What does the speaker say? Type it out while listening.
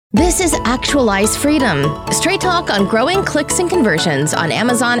This is Actualize Freedom, straight talk on growing clicks and conversions on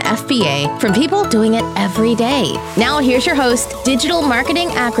Amazon FBA from people doing it every day. Now here's your host, digital marketing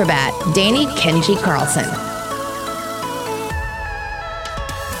acrobat, Danny Kenji Carlson.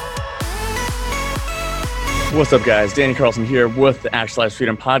 What's up, guys? Danny Carlson here with the Actualize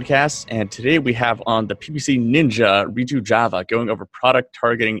Freedom podcast, and today we have on the PPC Ninja Ritu Java going over product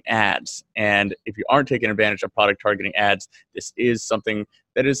targeting ads. And if you aren't taking advantage of product targeting ads, this is something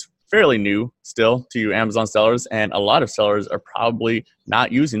that is fairly new still to you Amazon sellers, and a lot of sellers are probably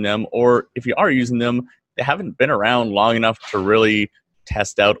not using them, or if you are using them, they haven't been around long enough to really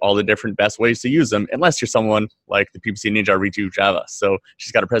test out all the different best ways to use them, unless you're someone like the PPC Ninja Ritu Java. So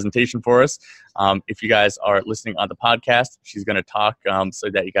she's got a presentation for us. If you guys are listening on the podcast, she's going to talk so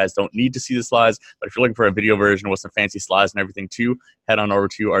that you guys don't need to see the slides. But if you're looking for a video version with some fancy slides and everything too, head on over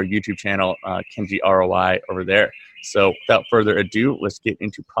to our YouTube channel, Kenji ROI over there. So without further ado, let's get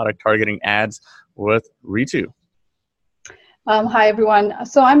into product targeting ads with Ritu. Hi, everyone.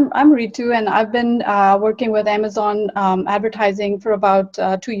 So I'm Ritu, and I've been working with Amazon advertising for about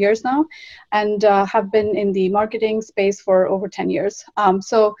 2 years now, and have been in the marketing space for over 10 years.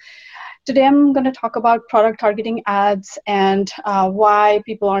 So today I'm going to talk about product targeting ads and why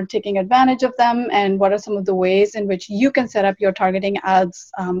people aren't taking advantage of them, and what are some of the ways in which you can set up your targeting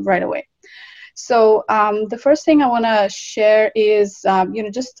ads right away. So the first thing I want to share is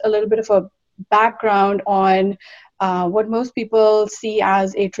just a little bit of a background on what most people see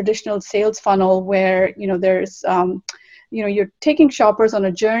as a traditional sales funnel, where there's you're taking shoppers on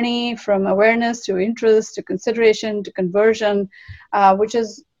a journey from awareness to interest to consideration to conversion, which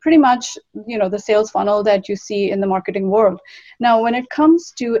is pretty much the sales funnel that you see in the marketing world. Now, when it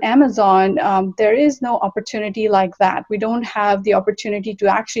comes to Amazon, there is no opportunity like that. We don't have the opportunity to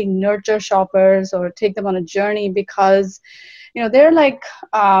actually nurture shoppers or take them on a journey, because they're like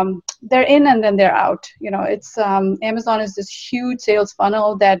they're in and then they're out. It's Amazon is this huge sales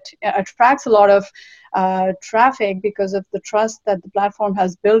funnel that attracts a lot of traffic because of the trust that the platform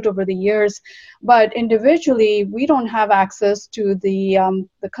has built over the years. But individually, we don't have access to the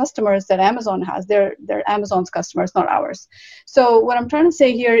customers that Amazon has. They're Amazon's customers, not ours. So what I'm trying to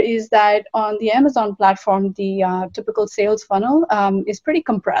say here is that on the Amazon platform, the typical sales funnel is pretty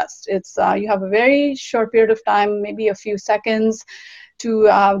compressed. It's you have a very short period of time, maybe a few seconds, to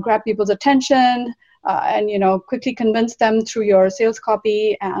grab people's attention, and quickly convince them through your sales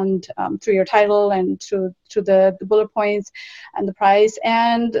copy and through your title and through the bullet points and the price.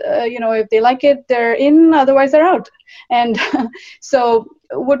 And if they like it, they're in. Otherwise, they're out. And so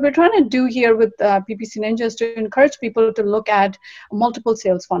what we're trying to do here with PPC Ninja is to encourage people to look at multiple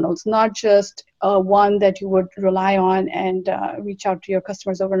sales funnels, not just one that you would rely on and reach out to your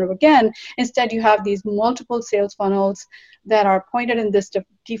customers over and over again. Instead, you have these multiple sales funnels that are pointed in this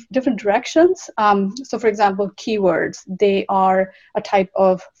different directions. So, for example, keywords, they are a type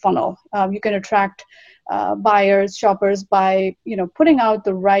of funnel. You can attract buyers, shoppers by putting out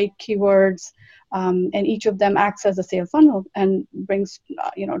the right keywords, and each of them acts as a sales funnel and brings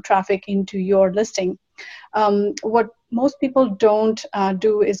traffic into your listing. What most people don't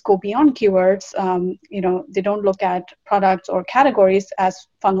do is go beyond keywords. They don't look at products or categories as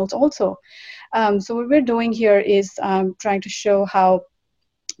funnels also. So what we're doing here is trying to show how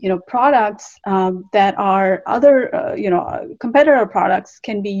products that are other, competitor products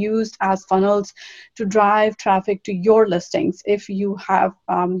can be used as funnels to drive traffic to your listings if you have,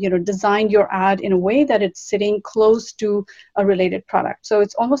 designed your ad in a way that it's sitting close to a related product. So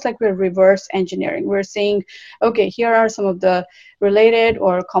it's almost like we're reverse engineering. We're saying, okay, here are some of the related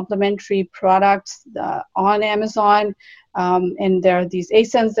or complementary products on Amazon, and there are these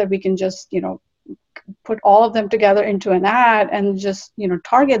ASINs that we can just, put all of them together into an ad and just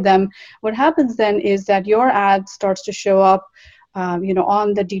target them. What happens then is that your ad starts to show up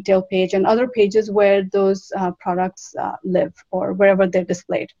on the detail page and other pages where those products live or wherever they're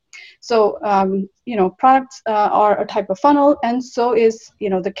displayed. So products are a type of funnel, and so is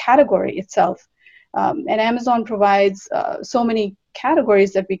the category itself. And Amazon provides so many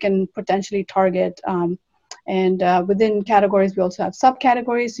categories that we can potentially target. And within categories, we also have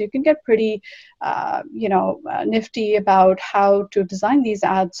subcategories. So you can get pretty, nifty about how to design these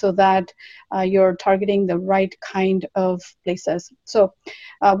ads so that you're targeting the right kind of places. So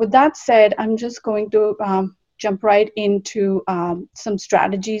with that said, I'm just going to jump right into some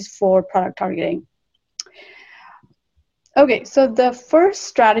strategies for product targeting. Okay, so the first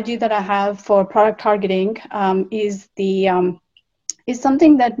strategy that I have for product targeting is the is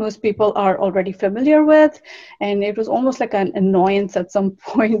something that most people are already familiar with, and it was almost like an annoyance at some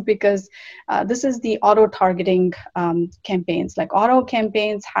point because this is the auto targeting campaigns. Like auto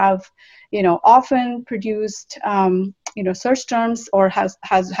campaigns have, often produced search terms, or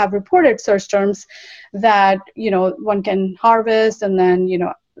have reported search terms that one can harvest and then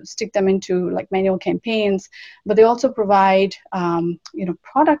stick them into like manual campaigns. But they also provide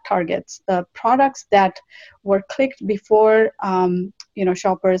product targets, the products that were clicked before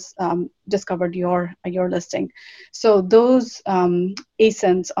shoppers discovered your listing. So those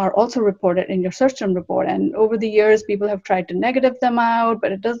ASINs are also reported in your search term report. And over the years, people have tried to negative them out,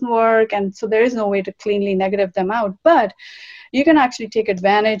 but it doesn't work. And so there is no way to cleanly negative them out. But you can actually take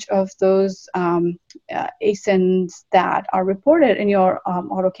advantage of those ASINs that are reported in your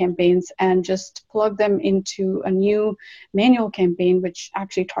auto campaigns and just plug them into a new manual campaign, which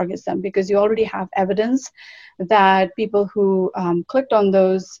actually targets them, because you already have evidence that people who clicked on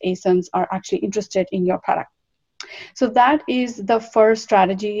those ASINs are actually interested in your product. So that is the first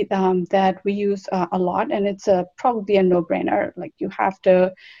strategy that we use a lot, and it's probably a no-brainer. Like, you have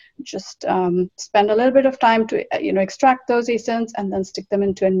to just spend a little bit of time to extract those ASINs and then stick them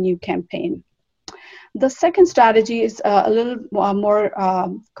into a new campaign. The second strategy is a little more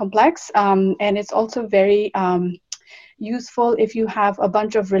complex, and it's also very useful if you have a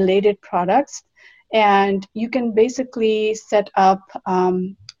bunch of related products, and you can basically set up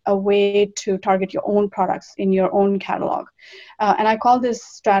a way to target your own products in your own catalog. And I call this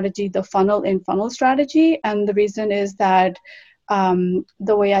strategy the funnel-in-funnel strategy. And the reason is that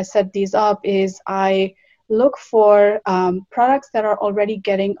the way I set these up is I look for products that are already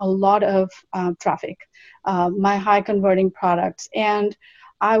getting a lot of traffic, my high converting products, and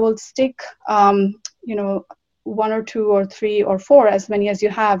I will stick one or two or three or four, as many as you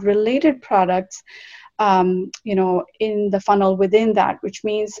have, related products in the funnel within that, which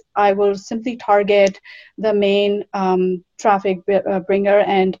means I will simply target the main traffic bringer,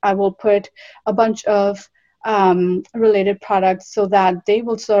 and I will put a bunch of related products so that they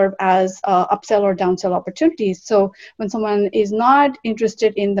will serve as upsell or downsell opportunities. So when someone is not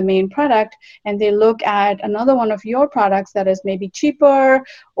interested in the main product and they look at another one of your products that is maybe cheaper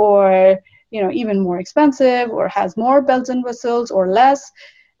or even more expensive or has more bells and whistles or less,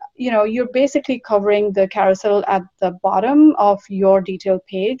 you're basically covering the carousel at the bottom of your detailed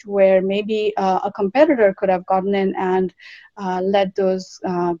page, where maybe a competitor could have gotten in and led those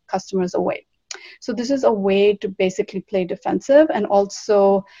customers away. So this is a way to basically play defensive and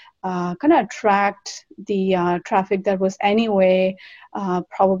also kind of attract the traffic that was anyway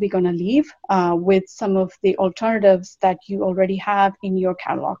probably going to leave with some of the alternatives that you already have in your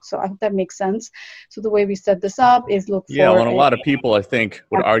catalog. So I hope that makes sense. So the way we set this up is look for... Yeah, well, and a lot of people, I think,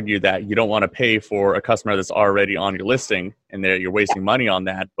 would argue that you don't want to pay for a customer that's already on your listing and that you're wasting money on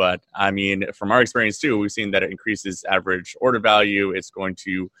that. But I mean, from our experience too, we've seen that it increases average order value. It's going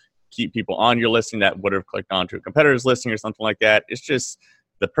to keep people on your listing that would have clicked onto a competitor's listing or something like that. It's just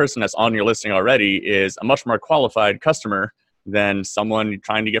the person that's on your listing already is a much more qualified customer than someone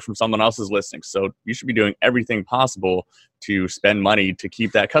trying to get from someone else's listing. So you should be doing everything possible to spend money to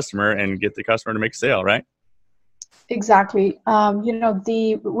keep that customer and get the customer to make a sale, right? Exactly.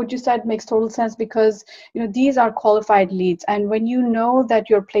 What you said makes total sense, because these are qualified leads, and when you know that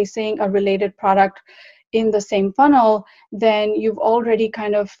you're placing a related product in the same funnel, then you've already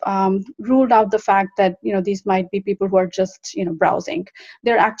kind of ruled out the fact that these might be people who are just browsing.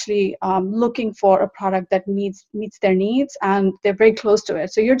 They're actually looking for a product that meets their needs, and they're very close to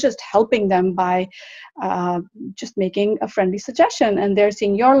it. So you're just helping them by just making a friendly suggestion, and they're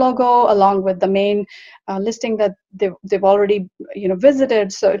seeing your logo along with the main listing that they've already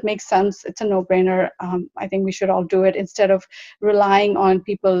visited. So it makes sense. It's a no-brainer. I think we should all do it instead of relying on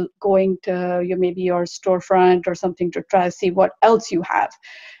people going to maybe your storefront or something to try to see what else you have.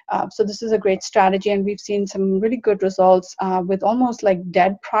 So this is a great strategy, and we've seen some really good results with almost like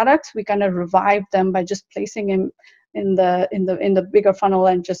dead products. We kind of revive them by just placing them in the bigger funnel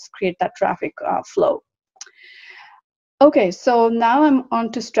and just create that traffic flow. Okay, so now I'm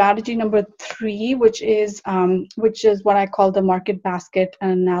on to strategy number 3, which is what I call the market basket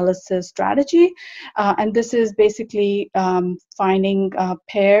analysis strategy, and this is basically finding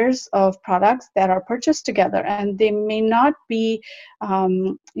pairs of products that are purchased together, and they may not be,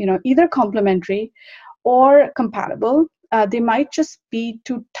 either complementary or compatible. They might just be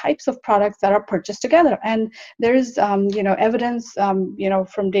two types of products that are purchased together. And there's, evidence,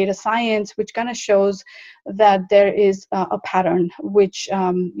 from data science, which kind of shows that there is a pattern, which,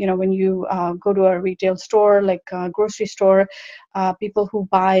 when you go to a retail store, like a grocery store, people who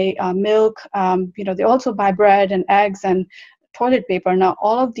buy milk, they also buy bread and eggs, and toilet paper. Now,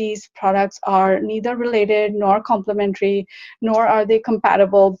 all of these products are neither related nor complementary, nor are they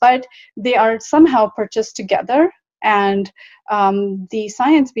compatible, but they are somehow purchased together. And the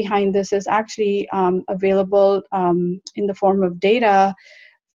science behind this is actually available in the form of data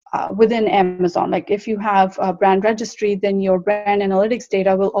within Amazon. Like if you have a brand registry, then your brand analytics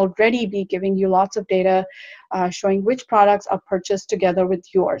data will already be giving you lots of data showing which products are purchased together with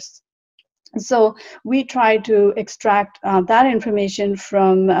yours. So we try to extract that information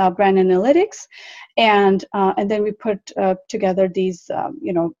from brand analytics, and then we put together these,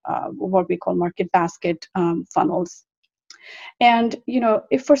 what we call market basket funnels. And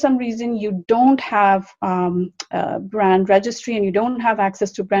if for some reason you don't have a brand registry and you don't have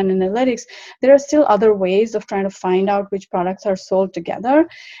access to brand analytics, there are still other ways of trying to find out which products are sold together.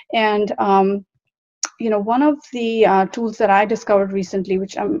 And one of the tools that I discovered recently,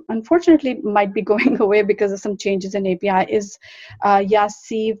 which unfortunately might be going away because of some changes in API, is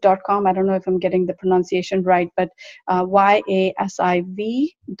yasiv.com. I don't know if I'm getting the pronunciation right, but yasiv.com.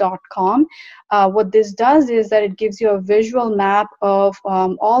 What this does is that it gives you a visual map of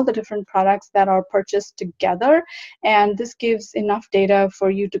all the different products that are purchased together, and this gives enough data for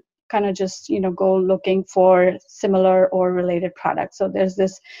you to kind of just go looking for similar or related products. So there's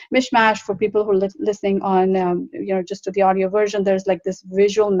this mishmash for people who are listening on just to the audio version. There's like this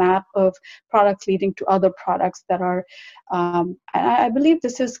visual map of products leading to other products that are I believe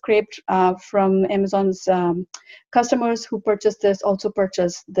this is scraped from Amazon's customers who purchased this, also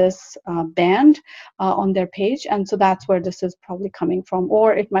purchased this band on their page, and so that's where this is probably coming from,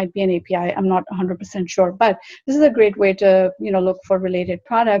 or it might be an API. I'm not 100% sure, but this is a great way to look for related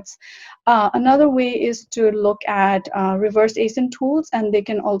products. Another way is to look at reverse ASIN tools, and they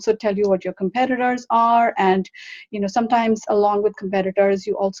can also tell you what your competitors are, and sometimes along with competitors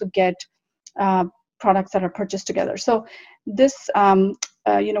you also get products that are purchased together. So this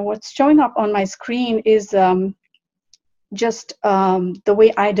what's showing up on my screen is just the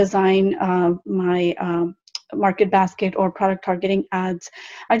way I design my market basket or product targeting ads.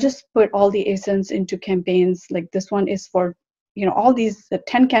 I just put all the ASINs into campaigns. Like this one is for all these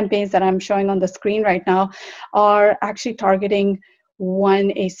 10 campaigns that I'm showing on the screen right now are actually targeting one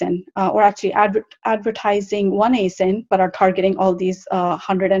ASIN, or actually advertising one ASIN, but are targeting all these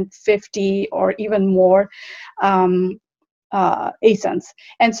 150 or even more ASINs.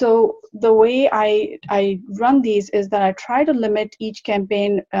 And so the way I run these is that I try to limit each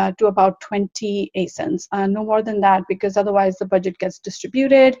campaign to about 20 ASINs, no more than that, because otherwise the budget gets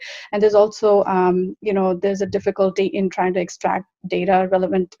distributed. And there's also, there's a difficulty in trying to extract data,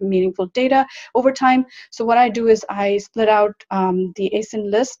 relevant, meaningful data over time. So what I do is I split out the ASIN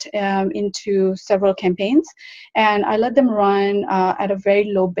list into several campaigns, and I let them run at a very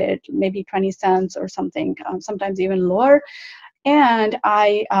low bid, maybe 20 cents or something, sometimes even lower. And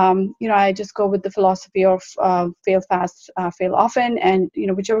I just go with the philosophy of fail fast, fail often, and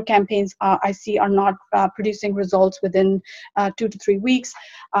whichever campaigns I see are not producing results within 2 to 3 weeks,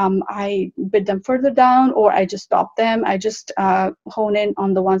 I bid them further down, or I just stop them. I just hone in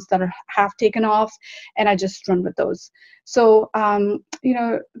on the ones that are half taken off, and I just run with those. So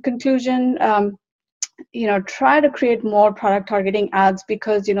conclusion. Try to create more product targeting ads,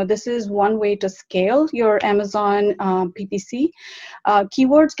 because this is one way to scale your Amazon PPC.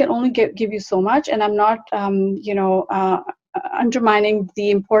 Keywords can only give you so much, and I'm not undermining the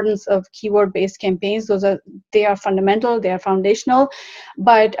importance of keyword-based campaigns. They are fundamental, they are foundational,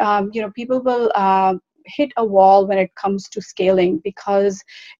 but people will hit a wall when it comes to scaling, because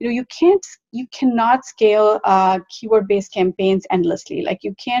you cannot scale keyword-based campaigns endlessly. Like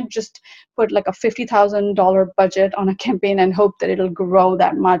you can't just put like a $50,000 budget on a campaign and hope that it'll grow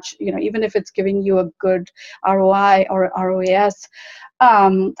that much, even if it's giving you a good ROI or ROAS.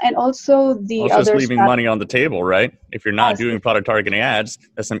 And also just leaving money on the table, right? If you're not doing product targeting ads,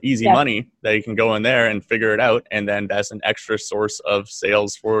 that's some easy money that you can go in there and figure it out, and then that's an extra source of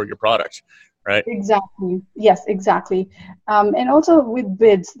sales for your product. Right. Exactly. Yes, exactly. And also with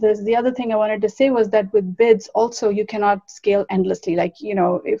bids, the other thing I wanted to say was that with bids also you cannot scale endlessly. Like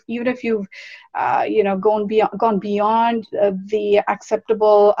if you've gone beyond the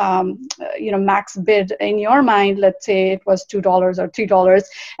acceptable max bid in your mind, let's say it was $2 or $3,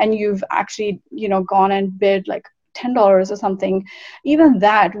 and you've actually gone and bid like $10 or something, even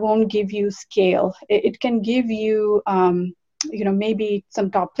that won't give you scale. It can give you maybe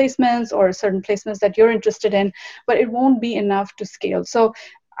some top placements or certain placements that you're interested in, but it won't be enough to scale. So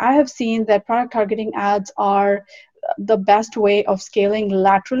I have seen that product targeting ads are the best way of scaling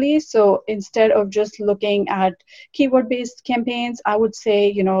laterally. So instead of just looking at keyword-based campaigns, I would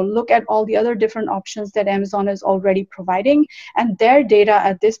say, look at all the other different options that Amazon is already providing. And their data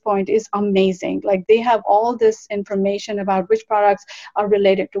at this point is amazing. Like, they have all this information about which products are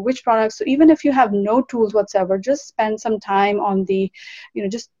related to which products. So even if you have no tools whatsoever, just spend some time on the,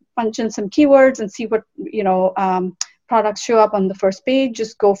 just punch in some keywords and see what, products show up on the first page.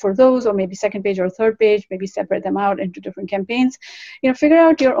 Just go for those, or maybe second page or third page, maybe separate them out into different campaigns. Figure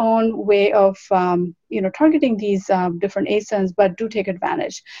out your own way of targeting these different ASINs, but do take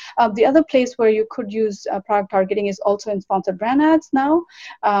advantage. The other place where you could use product targeting is also in sponsored brand ads now.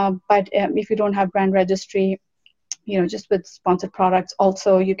 But if you don't have brand registry, just with sponsored products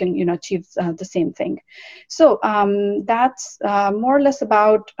also, you can, achieve the same thing. So that's more or less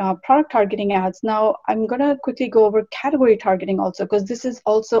about product targeting ads. Now, I'm going to quickly go over category targeting also, because this is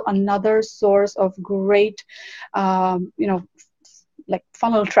also another source of great, like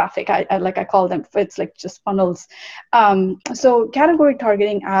funnel traffic, I call them. It's like just funnels. So category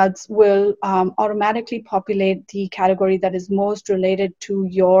targeting ads will automatically populate the category that is most related to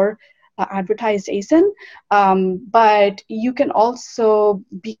your advertised ASIN, but you can also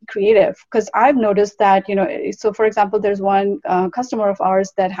be creative, because I've noticed that, so for example, there's one customer of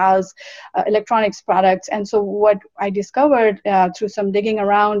ours that has electronics products, and so what I discovered through some digging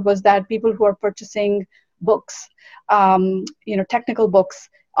around was that people who are purchasing books, technical books,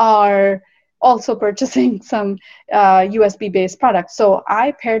 are also purchasing some USB-based products. So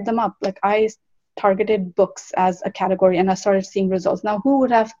I paired them up. Like, I targeted books as a category, and I started seeing results. Now, who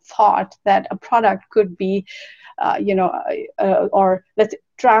would have thought that a product could be, or let's say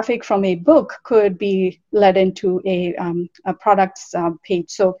traffic from a book could be led into a product's page.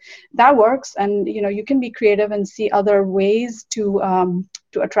 So that works, and you can be creative and see other ways to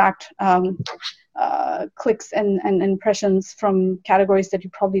attract clicks and impressions from categories that you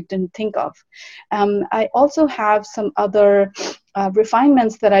probably didn't think of. I also have some other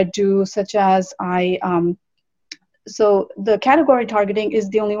refinements that I do, such as so the category targeting is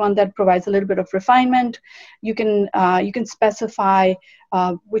the only one that provides a little bit of refinement. You can specify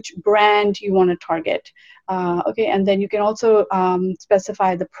which brand you want to target. Okay, and then you can also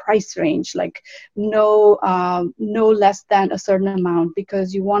specify the price range, like no less than a certain amount,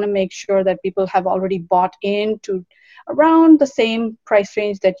 because you want to make sure that people have already bought into around the same price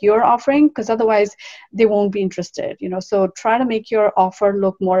range that you're offering, because otherwise they won't be interested. So try to make your offer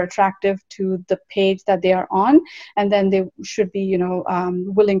look more attractive to the page that they are on, and then they should be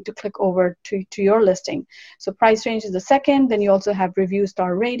willing to click over to your listing. So price range is the second. Then you also have review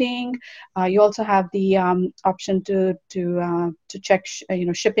star rating. You also have the option to check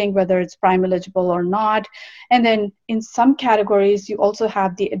shipping, whether it's Prime eligible or not. And then in some categories, you also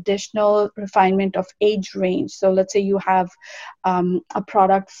have the additional refinement of age range. So let's say you have a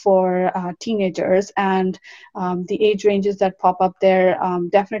product for teenagers, and the age ranges that pop up there,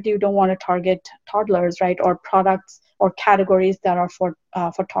 definitely you don't want to target toddlers, right? Or products or categories that are for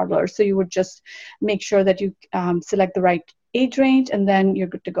toddlers. So you would just make sure that you select the right age range, and then you're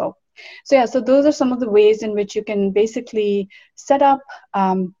good to go. So yeah, so those are some of the ways in which you can basically set up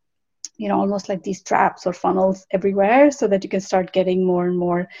almost like these traps or funnels everywhere, so that you can start getting more and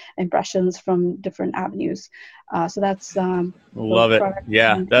more impressions from different avenues. So that's love it.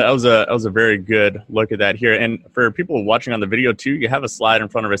 Yeah, that was a very good look at that here. And for people watching on the video too, you have a slide in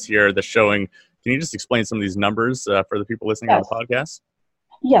front of us here that's showing. Can you just explain some of these numbers for the people listening on the podcast?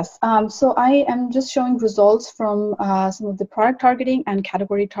 Yes. So I am just showing results from some of the product targeting and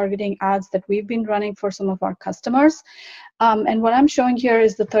category targeting ads that we've been running for some of our customers. And what I'm showing here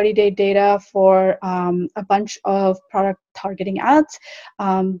is the 30-day data for a bunch of product targeting ads.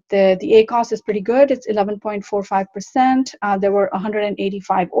 The ACoS is pretty good. It's 11.45%. There were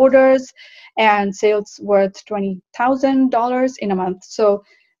 185 orders and sales worth $20,000 in a month. So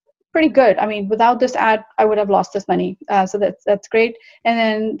pretty good. I mean, without this ad, I would have lost this money. So that's great. And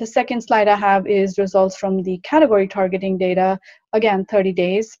then the second slide I have is results from the category targeting data. Again, 30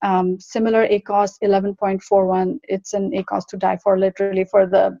 days. Similar ACoS, 11.41. It's an ACoS to die for, literally, for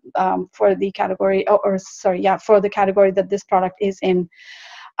the category, for the category that this product is in.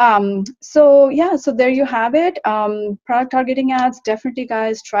 So there you have it. Product targeting ads, definitely,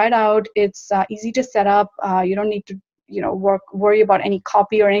 guys, try it out. It's easy to set up. You don't need to worry about any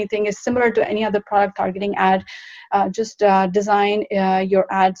copy or anything. Is similar to any other product targeting ad. Just design your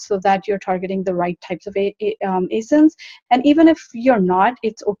ad so that you're targeting the right types of ASINs. And even if you're not,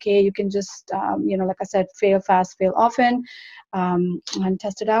 it's okay. You can just, like I said, fail fast, fail often, and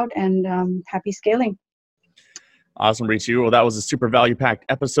test it out, and happy scaling. Awesome, Ritu. Well, that was a super value-packed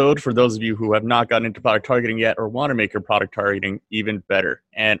episode for those of you who have not gotten into product targeting yet or want to make your product targeting even better.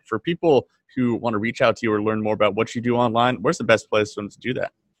 And for people who want to reach out to you or learn more about what you do online, where's the best place for them to do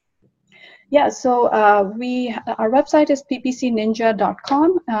that? Yeah, so our website is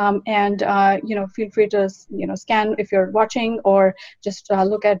ppcninja.com, and feel free to scan if you're watching, or just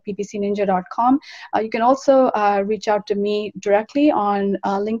look at ppcninja.com. You can also reach out to me directly on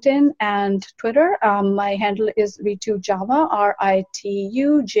LinkedIn and Twitter. My handle is Ritujava,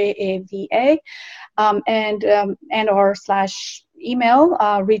 RITUJAVA, and or / email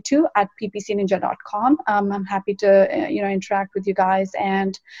ritu@ppcninja.com. I'm happy to interact with you guys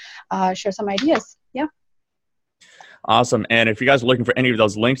and share some ideas. Yeah. Awesome. And if you guys are looking for any of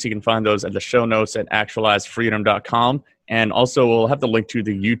those links, you can find those at the show notes at actualizefreedom.com. And also we'll have the link to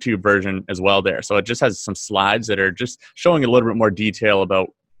the YouTube version as well there. So it just has some slides that are just showing a little bit more detail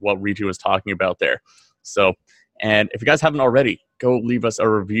about what Ritu was talking about there. So, and if you guys haven't already, go leave us a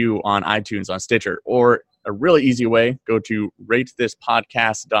review on iTunes, on Stitcher, or a really easy way, go to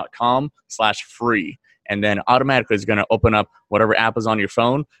ratethispodcast.com/free. And then automatically it's going to open up whatever app is on your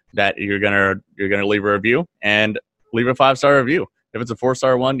phone that you're going to leave a review, and leave a 5-star review. If it's a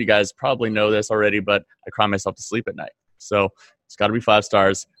 4-star one, you guys probably know this already, but I cry myself to sleep at night. So it's got to be 5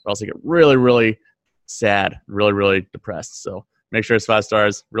 stars, or else I get really, really sad, really, really depressed. So make sure it's 5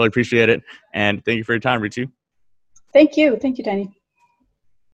 stars. Really appreciate it. And thank you for your time, Ritu. Thank you. Thank you, Danny.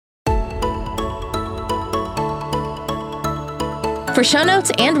 For show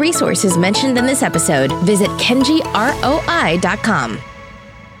notes and resources mentioned in this episode, visit kenjiroi.com.